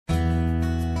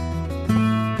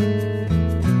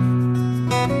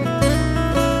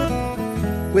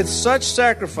with such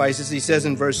sacrifices, he says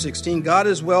in verse 16, God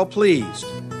is well pleased.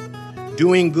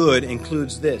 Doing good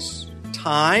includes this: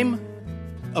 time,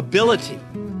 ability.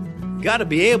 You got to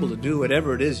be able to do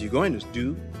whatever it is you're going to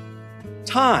do.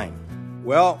 Time.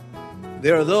 Well,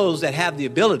 there are those that have the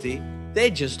ability.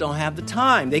 They just don't have the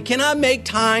time. They cannot make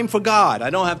time for God. I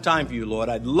don't have time for you, Lord.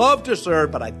 I'd love to serve,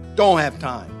 but I don't have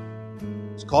time.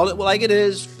 Let's call it like it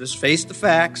is. Just face the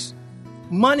facts.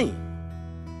 Money.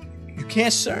 You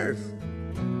can't serve.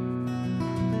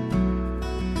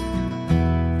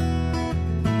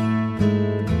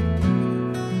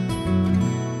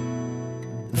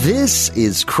 This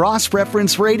is Cross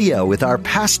Reference Radio with our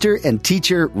pastor and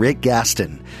teacher, Rick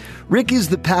Gaston. Rick is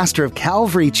the pastor of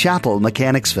Calvary Chapel,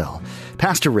 Mechanicsville.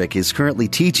 Pastor Rick is currently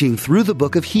teaching through the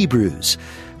book of Hebrews.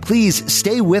 Please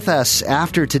stay with us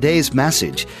after today's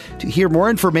message to hear more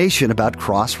information about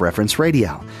Cross Reference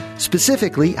Radio,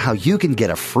 specifically how you can get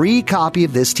a free copy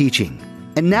of this teaching.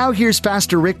 And now here's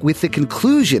Pastor Rick with the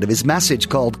conclusion of his message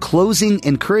called Closing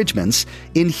Encouragements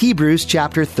in Hebrews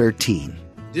chapter 13.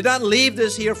 Did not leave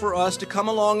this here for us to come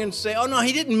along and say, oh no,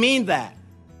 he didn't mean that.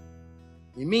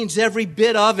 He means every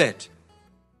bit of it.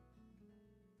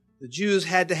 The Jews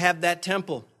had to have that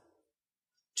temple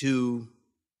to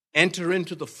enter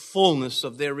into the fullness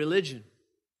of their religion.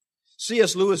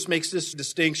 C.S. Lewis makes this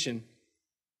distinction.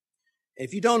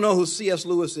 If you don't know who C.S.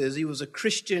 Lewis is, he was a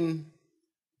Christian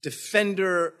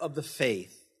defender of the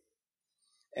faith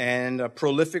and a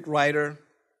prolific writer.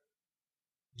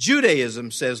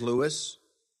 Judaism, says Lewis,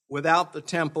 without the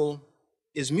temple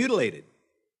is mutilated,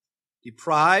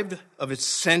 deprived of its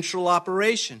central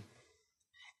operation.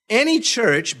 Any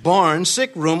church, barn,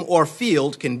 sick room, or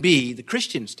field can be the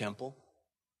Christian's temple.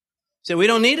 So we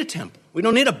don't need a temple. We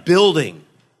don't need a building.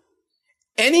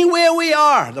 Anywhere we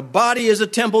are, the body is a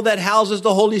temple that houses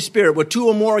the Holy Spirit. Where two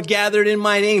or more are gathered in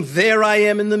my name, there I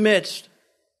am in the midst.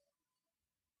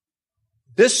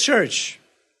 This church,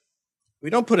 we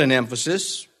don't put an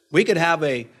emphasis. We could have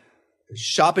a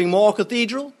shopping mall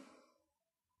cathedral.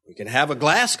 We can have a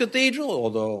glass cathedral,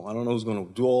 although I don't know who's going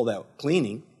to do all that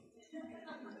cleaning.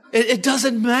 It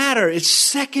doesn't matter. It's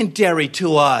secondary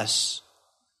to us.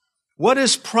 What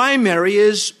is primary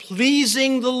is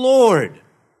pleasing the Lord.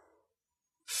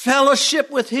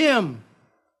 Fellowship with Him.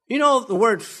 You know the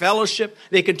word fellowship?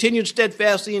 They continued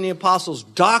steadfastly in the apostles'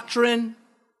 doctrine,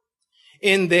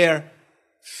 in their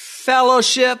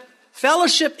fellowship.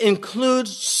 Fellowship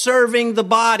includes serving the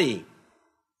body.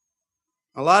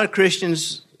 A lot of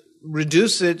Christians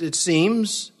reduce it, it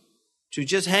seems, to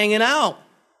just hanging out.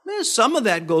 Some of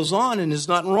that goes on and is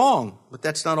not wrong, but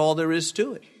that's not all there is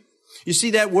to it. You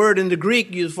see, that word in the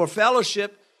Greek used for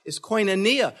fellowship is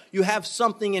koinonia. You have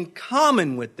something in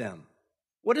common with them.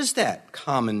 What is that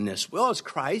commonness? Well, it's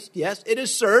Christ, yes. It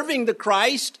is serving the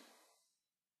Christ.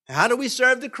 How do we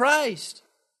serve the Christ?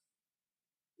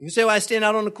 You say, well, I stand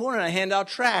out on the corner and I hand out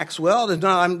tracts. Well,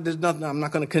 I'm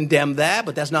not going to condemn that,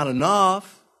 but that's not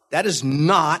enough. That is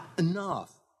not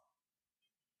enough.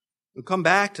 We'll come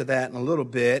back to that in a little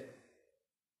bit.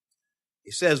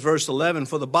 He says, verse 11,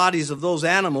 for the bodies of those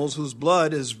animals whose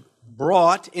blood is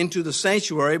brought into the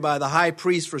sanctuary by the high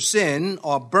priest for sin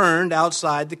are burned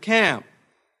outside the camp.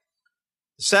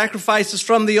 The sacrifices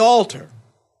from the altar,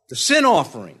 the sin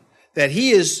offering that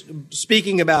he is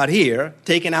speaking about here,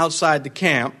 taken outside the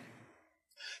camp,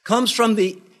 comes from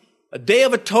a Day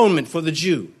of Atonement for the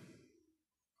Jew.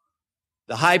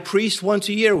 The high priest once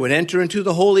a year would enter into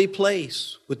the holy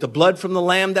place with the blood from the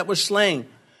lamb that was slain.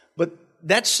 But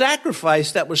that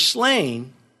sacrifice that was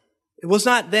slain, it was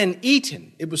not then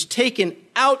eaten. It was taken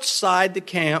outside the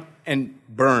camp and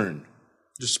burned,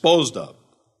 disposed of.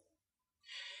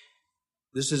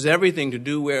 This has everything to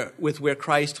do with where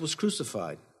Christ was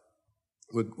crucified.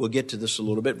 We'll get to this a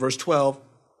little bit. Verse 12,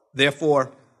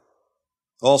 therefore,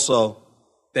 also,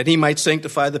 that he might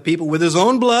sanctify the people with his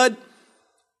own blood,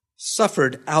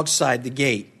 suffered outside the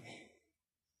gate.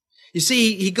 You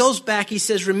see, he goes back, he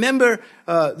says, remember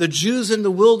the Jews in the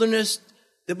wilderness?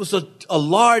 It was a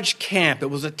large camp. It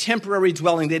was a temporary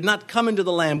dwelling. They had not come into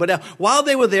the land. But while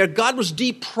they were there, God was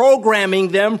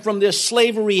deprogramming them from their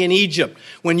slavery in Egypt.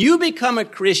 When you become a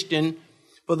Christian,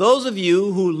 for those of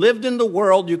you who lived in the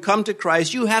world, you come to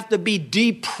Christ, you have to be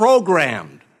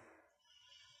deprogrammed.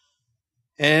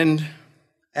 And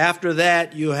after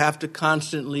that, you have to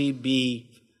constantly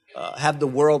have the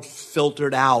world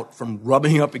filtered out from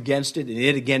rubbing up against it and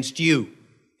it against you.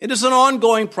 It is an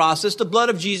ongoing process. The blood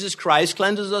of Jesus Christ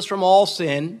cleanses us from all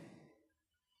sin.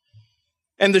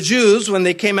 And the Jews, when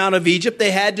they came out of Egypt,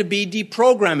 they had to be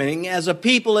deprogramming. As a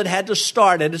people, it had to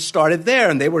start. It had started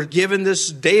there, and they were given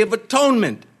this Day of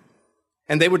Atonement.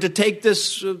 And they were to take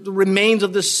the remains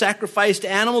of this sacrificed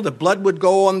animal. The blood would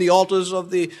go on the altars on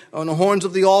the horns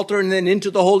of the altar and then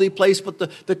into the holy place. But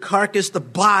the carcass, the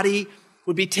body,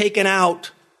 would be taken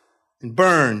out and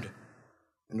burned.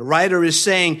 And the writer is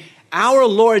saying, our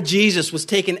Lord Jesus was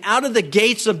taken out of the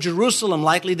gates of Jerusalem,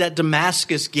 likely that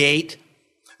Damascus gate,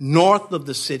 north of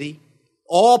the city,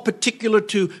 all particular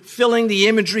to filling the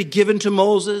imagery given to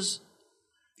Moses.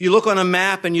 You look on a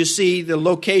map and you see the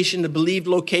location, the believed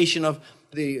location of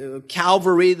the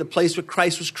Calvary, the place where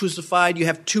Christ was crucified. You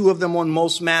have two of them on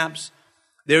most maps.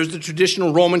 There's the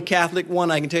traditional Roman Catholic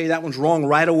one. I can tell you that one's wrong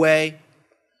right away.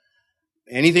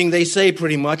 Anything they say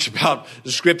pretty much about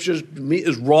the scriptures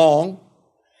is wrong.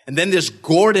 And then there's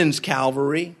Gordon's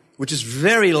Calvary, which is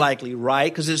very likely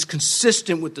right because it's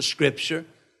consistent with the scripture.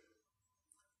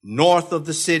 North of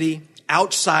the city,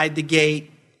 outside the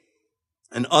gate,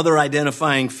 and other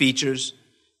identifying features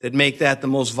that make that the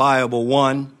most viable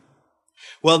one.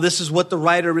 Well, this is what the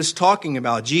writer is talking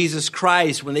about. Jesus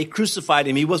Christ, when they crucified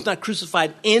him, he was not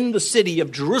crucified in the city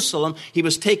of Jerusalem. He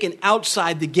was taken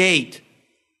outside the gate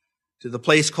to the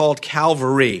place called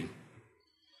Calvary.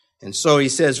 And so he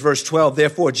says, verse 12,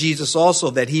 therefore Jesus also,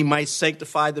 that he might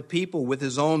sanctify the people with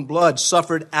his own blood,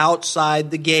 suffered outside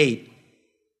the gate,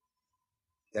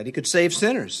 that he could save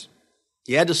sinners.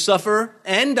 He had to suffer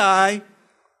and die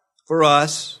for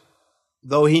us,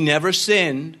 though he never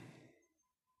sinned,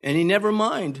 and he never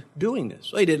minded doing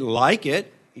this. Well, he didn't like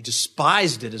it. He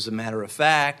despised it, as a matter of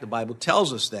fact. The Bible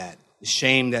tells us that, the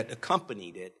shame that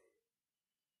accompanied it.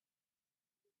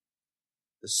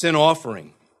 The sin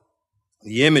offering,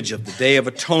 the image of the Day of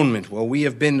Atonement, well, we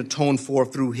have been atoned for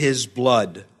through his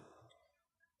blood.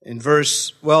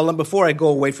 Before I go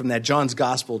away from that, John's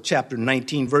Gospel, chapter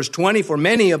 19, verse 20, for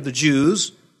many of the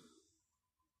Jews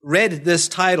read this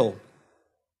title,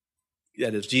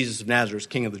 that is, Jesus of Nazareth,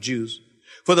 King of the Jews.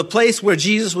 For the place where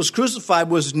Jesus was crucified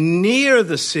was near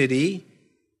the city,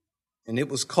 and it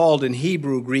was called in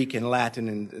Hebrew, Greek, and Latin,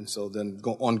 and so then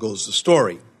on goes the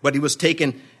story. But he was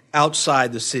taken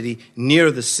outside the city,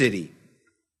 near the city.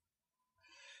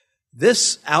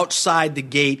 This outside the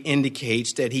gate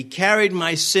indicates that he carried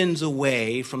my sins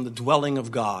away from the dwelling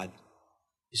of God.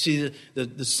 You see,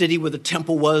 the city where the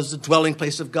temple was, the dwelling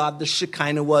place of God, the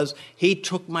Shekinah was, he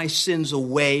took my sins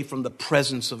away from the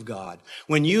presence of God.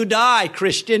 When you die,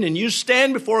 Christian, and you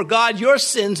stand before God, your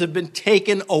sins have been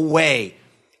taken away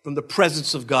from the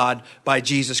presence of God by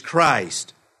Jesus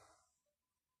Christ.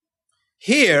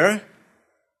 Here,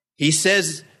 he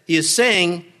is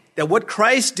saying that what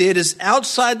Christ did is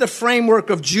outside the framework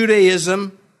of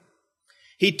Judaism.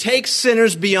 He takes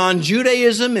sinners beyond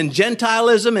Judaism and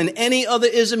Gentilism and any other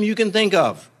ism you can think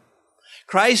of.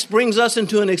 Christ brings us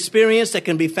into an experience that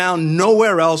can be found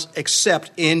nowhere else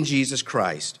except in Jesus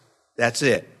Christ. That's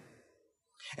it.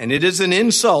 And it is an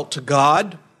insult to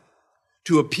God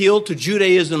to appeal to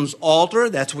Judaism's altar.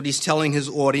 That's what he's telling his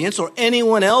audience, or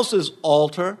anyone else's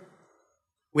altar.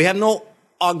 We have no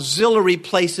auxiliary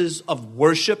places of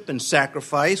worship and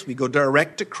sacrifice. We go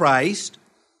direct to Christ.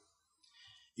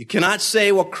 You cannot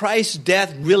say, well, Christ's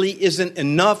death really isn't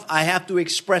enough. I have to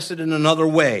express it in another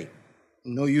way.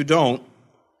 No, you don't.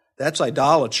 That's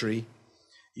idolatry.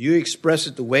 You express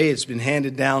it the way it's been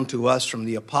handed down to us from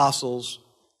the apostles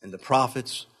and the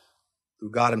prophets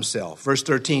through God himself. Verse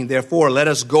 13, therefore, let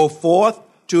us go forth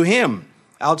to him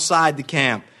outside the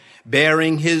camp,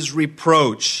 bearing his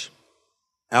reproach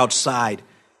outside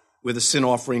where the sin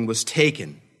offering was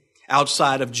taken,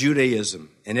 outside of Judaism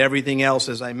and everything else,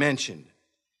 as I mentioned.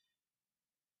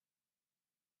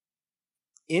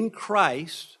 In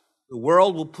Christ, the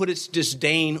world will put its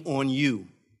disdain on you,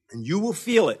 and you will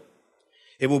feel it.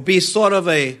 It will be sort of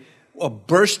a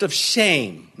burst of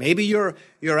shame. Maybe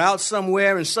you're out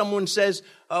somewhere and someone says,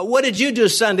 what did you do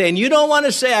Sunday? And you don't want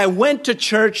to say, I went to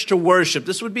church to worship.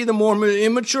 This would be the more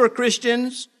immature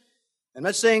Christians. I'm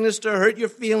not saying this to hurt your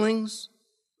feelings,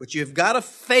 but you've got to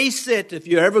face it if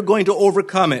you're ever going to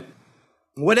overcome it.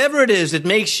 Whatever it is, it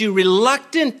makes you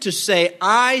reluctant to say,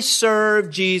 I serve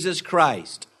Jesus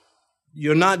Christ.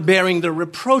 You're not bearing the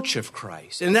reproach of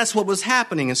Christ. And that's what was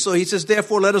happening. And so he says,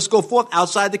 therefore, let us go forth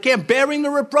outside the camp, bearing the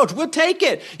reproach. We'll take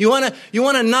it. You want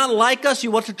to not like us?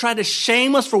 You want to try to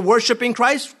shame us for worshiping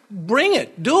Christ? Bring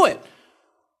it. Do it.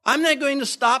 I'm not going to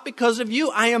stop because of you.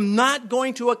 I am not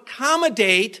going to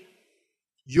accommodate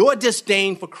your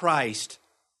disdain for Christ.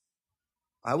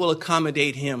 I will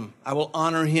accommodate him. I will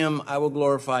honor him. I will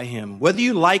glorify him, whether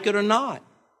you like it or not.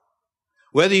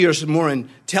 Whether you're more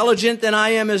intelligent than I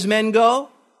am as men go,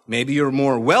 maybe you're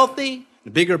more wealthy, a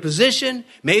bigger position,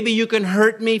 maybe you can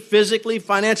hurt me physically,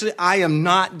 financially. I am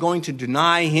not going to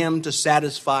deny him to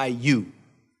satisfy you.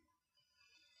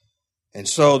 And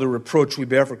so the reproach we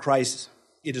bear for Christ,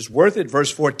 it is worth it.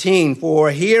 Verse 14,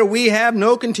 for here we have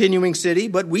no continuing city,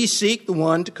 but we seek the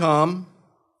one to come.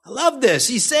 I love this.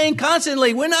 He's saying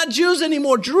constantly, we're not Jews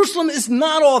anymore. Jerusalem is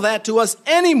not all that to us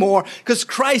anymore because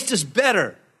Christ is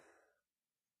better.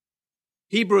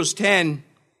 Hebrews 10,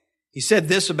 he said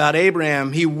this about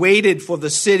Abraham. He waited for the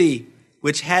city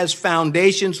which has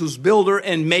foundations, whose builder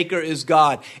and maker is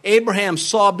God. Abraham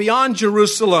saw beyond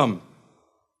Jerusalem.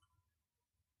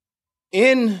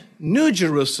 In New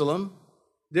Jerusalem,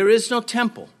 there is no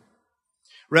temple.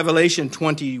 Revelation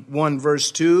 21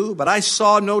 verse 2, but I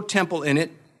saw no temple in it,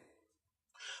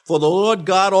 for the Lord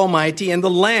God Almighty and the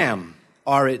Lamb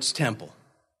are its temple,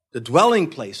 the dwelling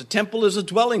place. A temple is a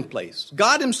dwelling place.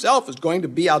 God himself is going to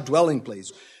be our dwelling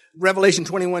place. Revelation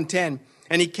 21:10,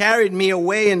 and he carried me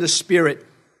away in the Spirit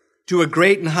to a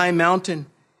great and high mountain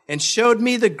and showed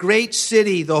me the great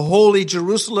city, the holy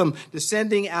Jerusalem,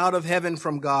 descending out of heaven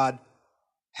from God,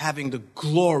 having the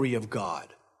glory of God.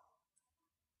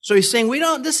 So he's saying,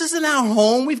 this isn't our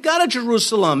home. We've got a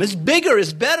Jerusalem. It's bigger,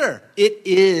 it's better. It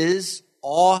is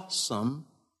awesome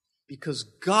because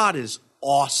God is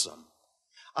awesome.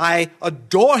 I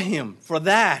adore him for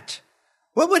that.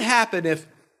 What would happen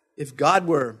if God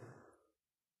were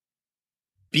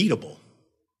beatable?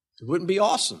 It wouldn't be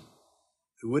awesome.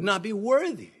 It would not be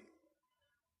worthy.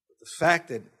 But the fact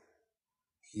that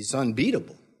he's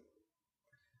unbeatable,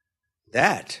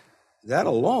 that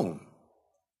alone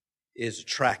is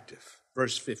attractive.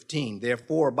 Verse 15,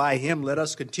 therefore by him let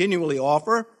us continually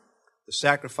offer the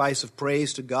sacrifice of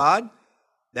praise to God,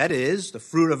 that is, the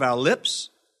fruit of our lips,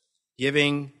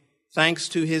 giving thanks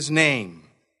to his name.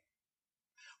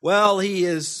 Well, he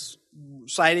is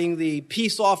citing the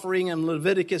peace offering in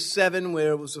Leviticus 7,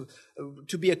 where it was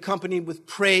to be accompanied with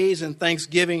praise and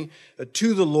thanksgiving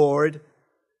to the Lord.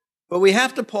 But we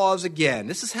have to pause again.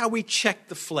 This is how we check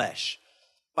the flesh,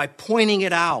 by pointing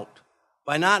it out,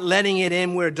 by not letting it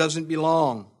in where it doesn't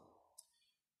belong.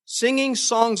 Singing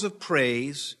songs of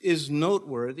praise is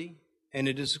noteworthy, and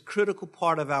it is a critical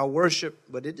part of our worship,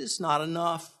 but it is not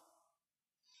enough.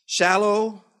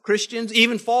 Shallow Christians,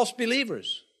 even false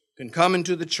believers, can come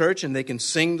into the church and they can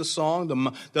sing the song.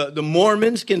 The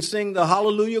Mormons can sing the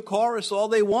Hallelujah chorus all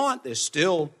they want. They're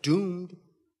still doomed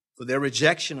for their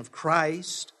rejection of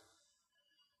Christ.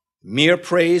 Mere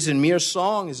praise and mere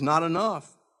song is not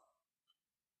enough.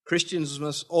 Christians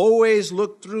must always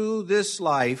look through this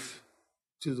life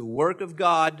to the work of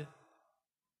God,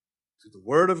 to the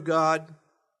Word of God,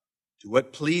 to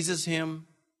what pleases him,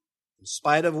 in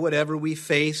spite of whatever we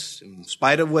face, in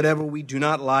spite of whatever we do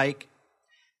not like.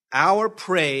 Our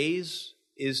praise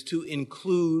is to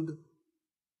include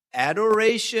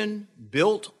adoration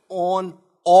built on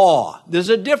awe. There's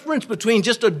a difference between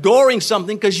just adoring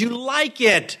something because you like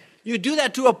it. You do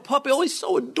that to a puppy. Oh, he's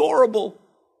so adorable.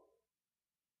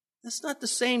 That's not the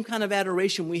same kind of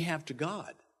adoration we have to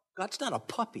God. God's not a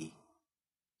puppy.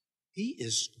 He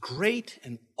is great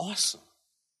and awesome.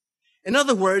 In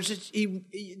other words,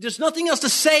 there's nothing else to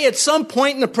say at some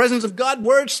point in the presence of God.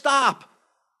 Words stop.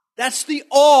 That's the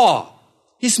awe.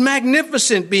 He's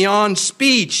magnificent beyond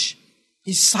speech.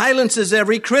 He silences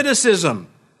every criticism.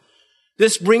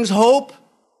 This brings hope,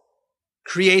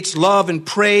 creates love and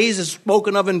praise, as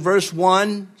spoken of in verse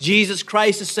 1. Jesus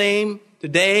Christ the same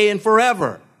today and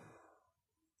forever.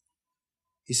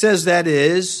 He says that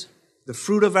is the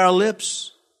fruit of our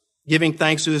lips, giving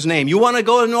thanks to his name. You want to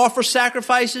go and offer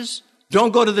sacrifices?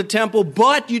 Don't go to the temple,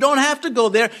 but you don't have to go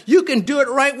there. You can do it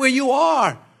right where you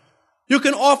are. You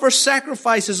can offer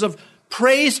sacrifices of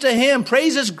praise to him.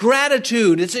 Praise is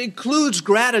gratitude. It includes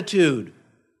gratitude.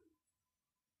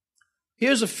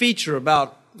 Here's a feature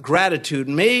about gratitude.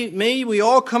 May we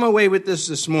all come away with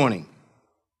this morning.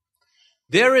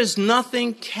 There is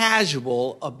nothing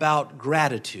casual about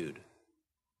gratitude.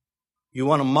 You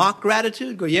want to mock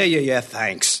gratitude? Go, yeah,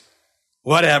 thanks.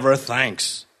 Whatever,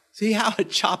 thanks. See how it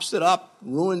chops it up,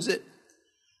 ruins it?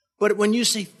 But when you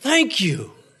say thank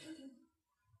you,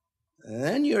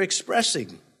 then you're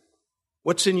expressing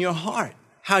what's in your heart,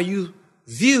 how you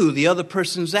view the other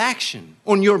person's action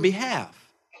on your behalf.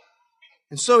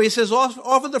 And so he says,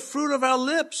 offer the fruit of our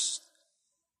lips,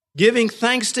 giving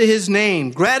thanks to his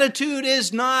name. Gratitude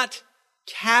is not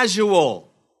casual.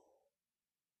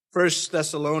 1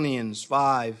 Thessalonians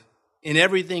 5, in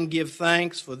everything give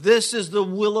thanks, for this is the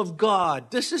will of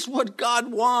God. This is what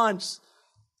God wants.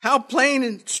 How plain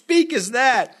and speak is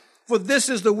that? For this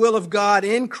is the will of God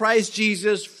in Christ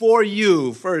Jesus for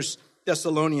you. 1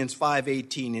 Thessalonians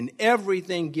 5:18, in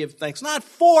everything give thanks. Not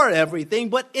for everything,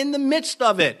 but in the midst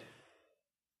of it.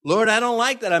 Lord, I don't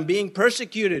like that I'm being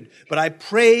persecuted, but I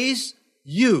praise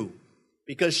you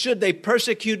because should they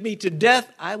persecute me to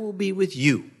death, I will be with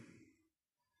you.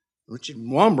 Richard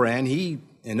Wurmbrand, he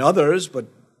and others, but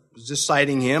was just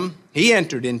citing him, he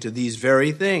entered into these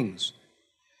very things.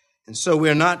 And so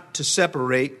we're not to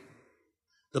separate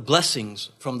the blessings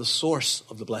from the source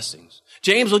of the blessings.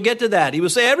 James will get to that. He will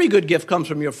say, every good gift comes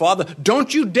from your Father.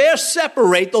 Don't you dare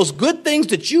separate those good things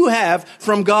that you have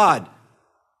from God,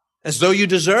 as though you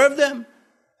deserve them,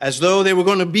 as though they were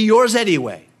going to be yours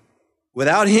anyway.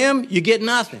 Without him, you get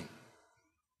nothing.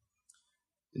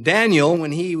 Daniel,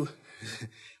 when he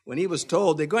was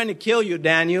told, they're going to kill you,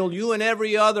 Daniel, you and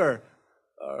every other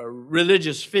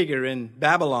religious figure in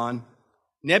Babylon,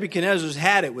 Nebuchadnezzar's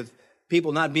had it with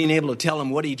people not being able to tell him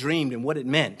what he dreamed and what it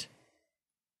meant.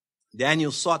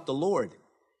 Daniel sought the Lord.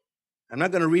 I'm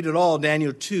not going to read it all,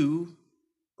 Daniel 2,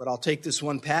 but I'll take this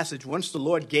one passage. Once the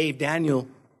Lord gave Daniel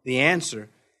the answer,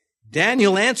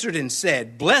 Daniel answered and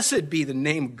said, blessed be the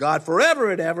name of God forever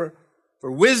and ever,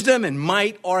 for wisdom and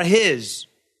might are his.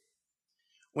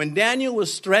 When Daniel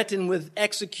was threatened with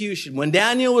execution, when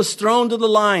Daniel was thrown to the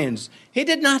lions, he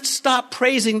did not stop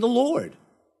praising the Lord.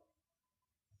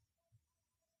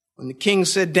 When the king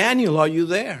said, Daniel, are you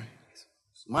there?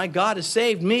 My God has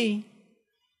saved me.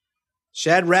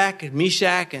 Shadrach and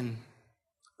Meshach and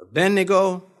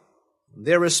Abednego,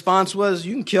 their response was,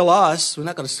 you can kill us. We're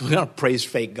not going to praise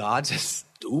fake gods. That's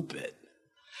stupid.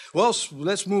 Well,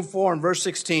 let's move forward in verse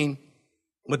 16.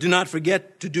 But do not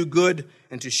forget to do good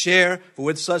and to share, for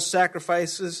with such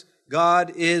sacrifices,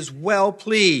 God is well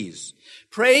pleased.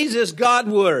 Praise is God's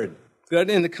word.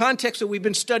 In the context that we've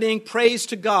been studying, praise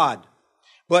to God.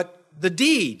 But the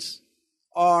deeds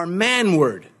are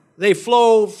manward. They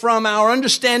flow from our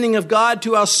understanding of God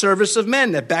to our service of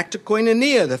men. They're back to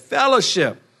koinonia, the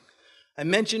fellowship. I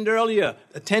mentioned earlier,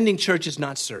 attending church is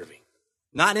not serving.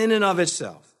 Not in and of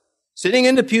itself. Sitting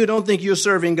in the pew, don't think you're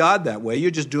serving God that way.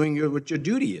 You're just doing what your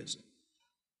duty is.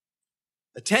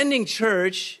 Attending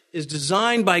church is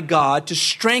designed by God to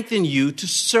strengthen you to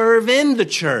serve in the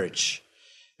church.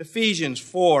 Ephesians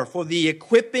 4, for the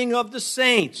equipping of the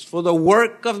saints, for the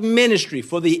work of ministry,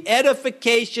 for the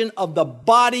edification of the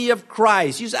body of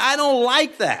Christ. You say, I don't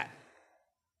like that.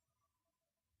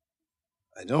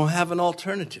 I don't have an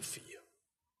alternative for you.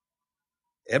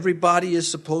 Everybody is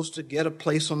supposed to get a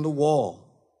place on the wall.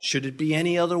 Should it be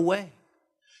any other way?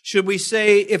 Should we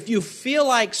say, if you feel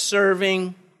like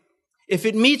serving, if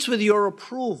it meets with your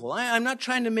approval? I'm not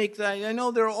trying to make that. I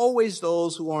know there are always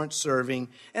those who aren't serving,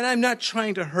 and I'm not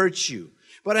trying to hurt you.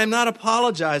 But I'm not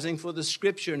apologizing for the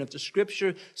Scripture. And if the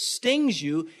Scripture stings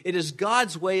you, it is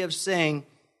God's way of saying,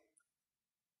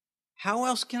 how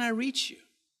else can I reach you?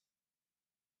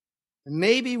 And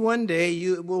maybe one day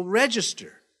you will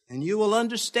register. And you will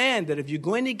understand that if you're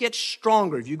going to get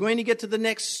stronger, if you're going to get to the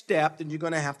next step, then you're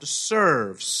going to have to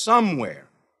serve somewhere.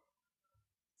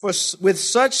 For with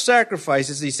such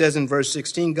sacrifices, he says in verse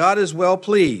 16, God is well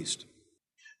pleased.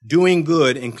 Doing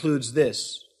good includes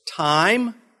this: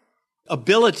 time,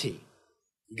 ability.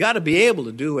 You got to be able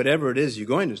to do whatever it is you're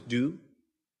going to do.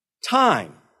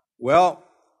 Time. Well,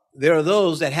 there are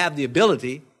those that have the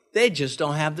ability. They just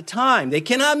don't have the time. They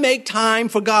cannot make time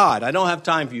for God. I don't have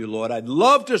time for you, Lord. I'd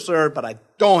love to serve, but I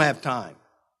don't have time.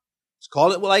 Let's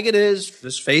call it like it is.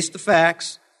 Just face the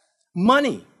facts.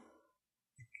 Money.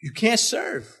 You can't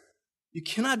serve. You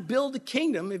cannot build the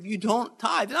kingdom if you don't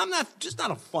tithe. And I'm not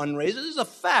a fundraiser. This is a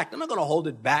fact. I'm not going to hold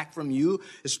it back from you,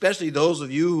 especially those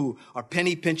of you who are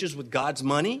penny pinchers with God's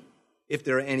money. If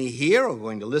there are any here or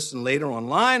going to listen later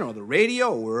online or the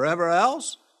radio or wherever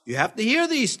else, you have to hear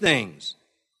these things.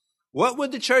 What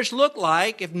would the church look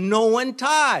like if no one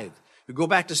tithed? We go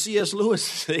back to C.S. Lewis'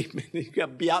 statement, you've got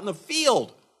to be out in the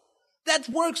field. That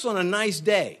works on a nice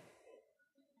day.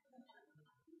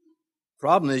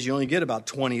 Problem is you only get about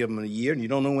 20 of them a year and you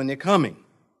don't know when they're coming.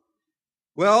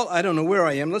 Well, I don't know where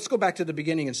I am. Let's go back to the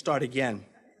beginning and start again.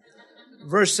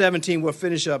 Verse 17, we'll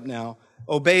finish up now.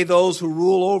 Obey those who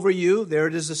rule over you. There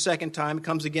it is the second time. It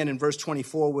comes again in verse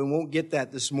 24. We won't get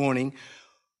that this morning.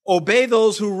 Obey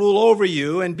those who rule over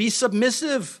you and be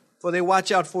submissive, for they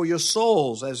watch out for your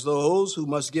souls as those who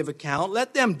must give account.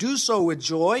 Let them do so with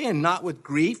joy and not with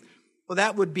grief, for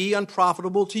that would be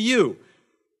unprofitable to you.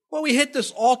 Well, we hit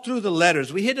this all through the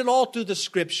letters. We hit it all through the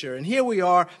Scripture. And here we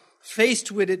are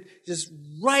faced with it, just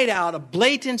right out, a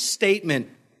blatant statement.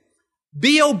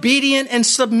 Be obedient and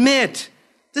submit.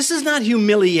 This is not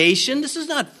humiliation. This is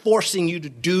not forcing you to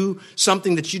do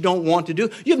something that you don't want to do.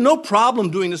 You have no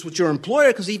problem doing this with your employer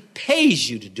because he pays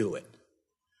you to do it.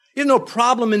 You have no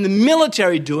problem in the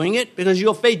military doing it because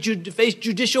you'll face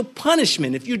judicial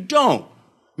punishment if you don't.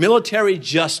 Military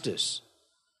justice.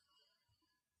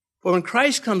 But when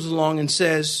Christ comes along and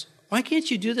says, Why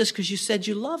can't you do this? Because you said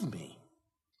you love me.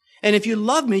 And if you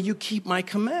love me, you keep my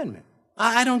commandment.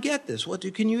 I don't get this.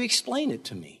 Can you explain it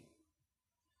to me?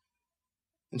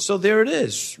 And so there it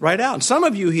is, right out. And some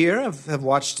of you here have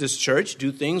watched this church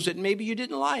do things that maybe you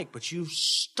didn't like, but you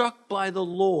stuck by the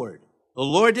Lord. The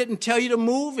Lord didn't tell you to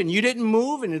move, and you didn't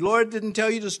move, and the Lord didn't tell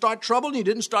you to start trouble, and you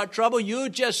didn't start trouble. You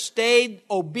just stayed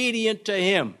obedient to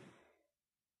Him.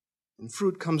 And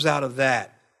fruit comes out of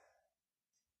that.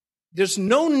 There's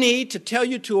no need to tell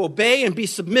you to obey and be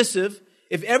submissive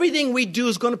if everything we do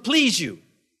is going to please you.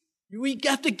 We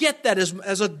got to get that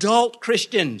as adult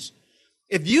Christians.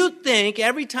 If you think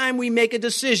every time we make a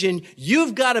decision,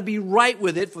 you've got to be right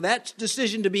with it for that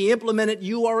decision to be implemented,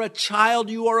 you are a child,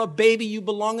 you are a baby, you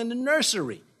belong in the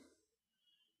nursery.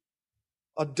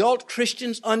 Adult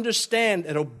Christians understand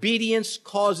that obedience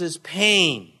causes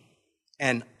pain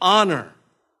and honor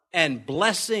and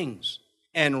blessings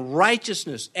and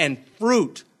righteousness and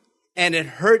fruit, and it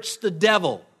hurts the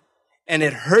devil, and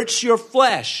it hurts your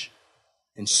flesh,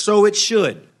 and so it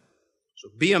should. So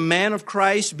be a man of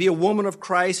Christ, be a woman of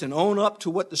Christ, and own up to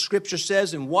what the Scripture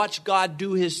says and watch God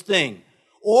do His thing.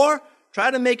 Or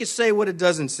try to make it say what it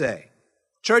doesn't say.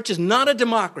 Church is not a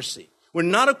democracy. We're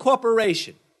not a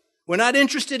corporation. We're not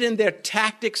interested in their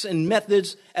tactics and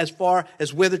methods as far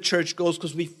as where the church goes,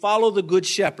 because we follow the Good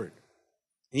Shepherd.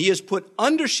 He has put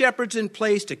under-shepherds in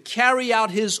place to carry out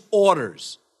His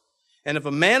orders. And if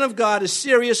a man of God is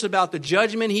serious about the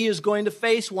judgment he is going to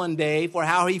face one day for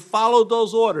how he followed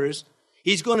those orders,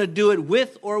 He's going to do it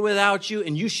with or without you,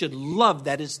 and you should love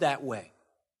that it's that way.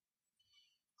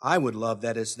 I would love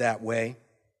that it's that way.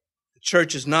 The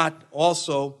church is not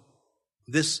also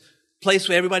this place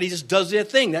where everybody just does their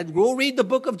thing. We'll read the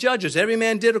book of Judges. Every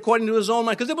man did according to his own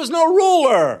mind, because there was no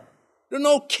ruler. There was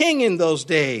no king in those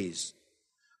days.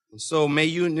 And so may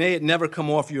it never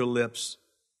come off your lips.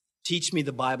 Teach me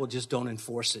the Bible, just don't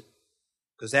enforce it.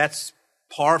 Because that's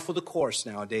par for the course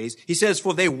nowadays. He says,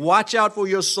 for they watch out for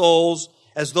your souls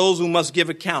as those who must give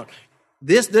account.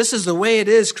 This is the way it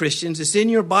is, Christians. It's in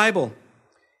your Bible.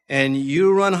 And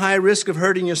you run high risk of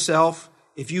hurting yourself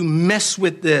if you mess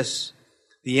with this.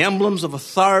 The emblems of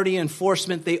authority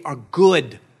enforcement, they are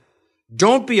good.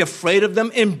 Don't be afraid of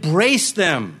them. Embrace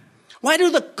them. Why do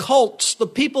the cults, the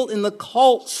people in the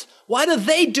cults, why do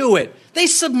they do it? They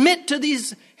submit to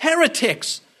these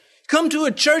heretics. Come to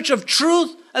a church of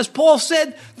truth, as Paul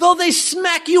said, though they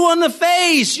smack you on the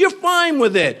face, you're fine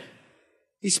with it.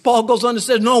 Paul goes on to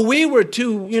say, no, we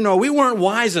weren't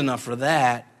wise enough for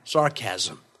that.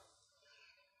 Sarcasm.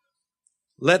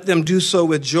 Let them do so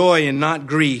with joy and not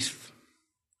grief.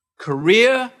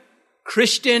 Career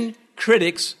Christian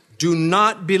critics do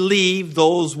not believe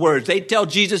those words. They tell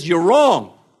Jesus, you're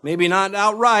wrong. Maybe not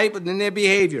outright, but in their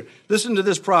behavior. Listen to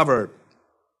this proverb.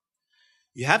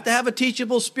 You have to have a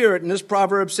teachable spirit, and this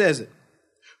proverb says it.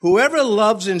 Whoever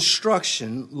loves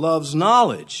instruction loves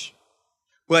knowledge,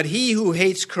 but he who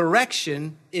hates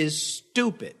correction is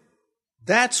stupid.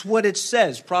 That's what it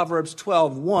says, Proverbs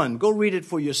 12:1. Go read it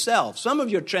for yourself. Some of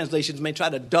your translations may try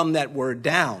to dumb that word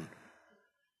down.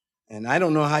 And I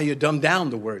don't know how you dumb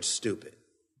down the word stupid.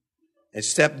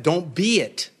 Except don't be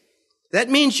it. That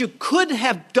means you could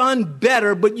have done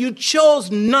better, but you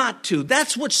chose not to.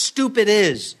 That's what stupid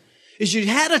is you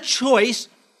had a choice,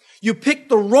 you picked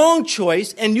the wrong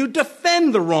choice, and you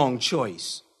defend the wrong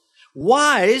choice.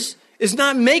 Wise is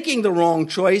not making the wrong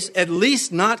choice, at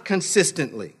least not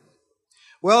consistently.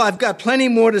 Well, I've got plenty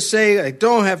more to say. I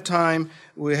don't have time.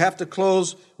 We have to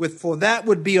close with, for that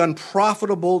would be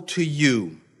unprofitable to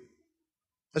you.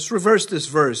 Let's reverse this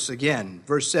verse again,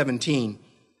 verse 17.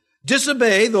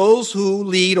 Disobey those who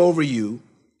lead over you.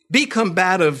 Be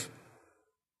combative.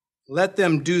 Let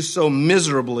them do so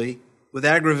miserably with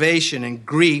aggravation and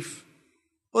grief.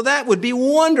 Well, that would be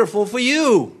wonderful for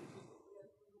you.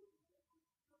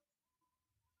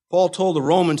 Paul told the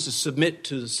Romans to submit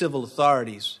to the civil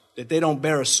authorities, that they don't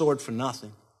bear a sword for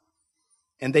nothing.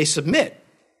 And they submit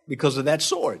because of that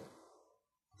sword.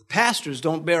 The pastors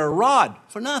don't bear a rod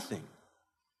for nothing.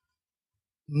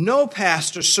 No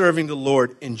pastor serving the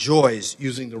Lord enjoys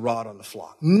using the rod on the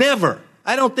flock. Never.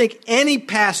 I don't think any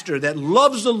pastor that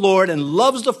loves the Lord and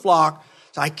loves the flock,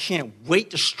 I can't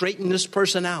wait to straighten this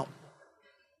person out.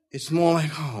 It's more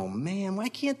like, oh man,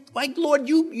 Lord,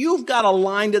 you've got a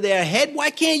line to their head. Why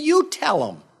can't you tell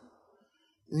them?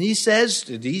 And he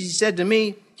said to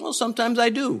me, well, sometimes I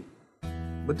do.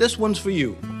 But this one's for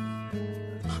you.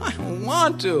 I don't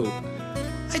want to.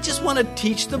 I just want to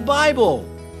teach the Bible.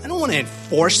 I don't want to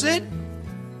enforce it.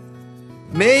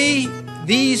 May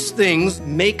these things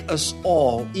make us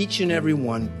all, each and every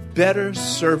one, better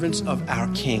servants of our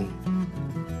King.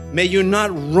 May you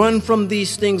not run from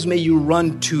these things. May you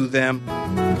run to them.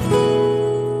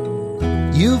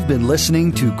 You've been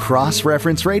listening to Cross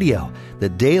Reference Radio, the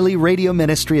daily radio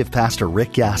ministry of Pastor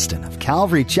Rick Gaston of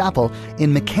Calvary Chapel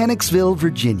in Mechanicsville,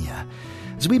 Virginia.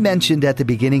 As we mentioned at the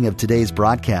beginning of today's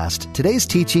broadcast, today's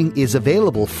teaching is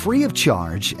available free of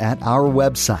charge at our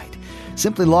website.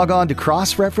 Simply log on to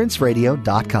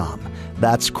crossreferenceradio.com.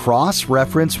 That's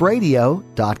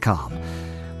crossreferenceradio.com.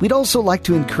 We'd also like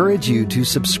to encourage you to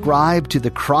subscribe to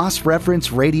the Cross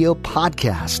Reference Radio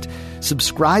podcast.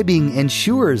 Subscribing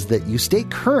ensures that you stay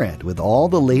current with all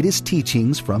the latest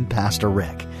teachings from Pastor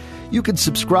Rick. You can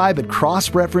subscribe at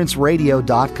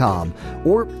crossreferenceradio.com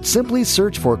or simply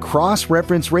search for Cross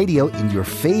Reference Radio in your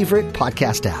favorite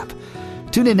podcast app.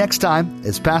 Tune in next time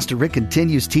as Pastor Rick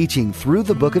continues teaching through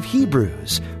the book of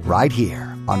Hebrews right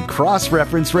here on Cross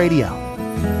Reference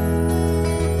Radio.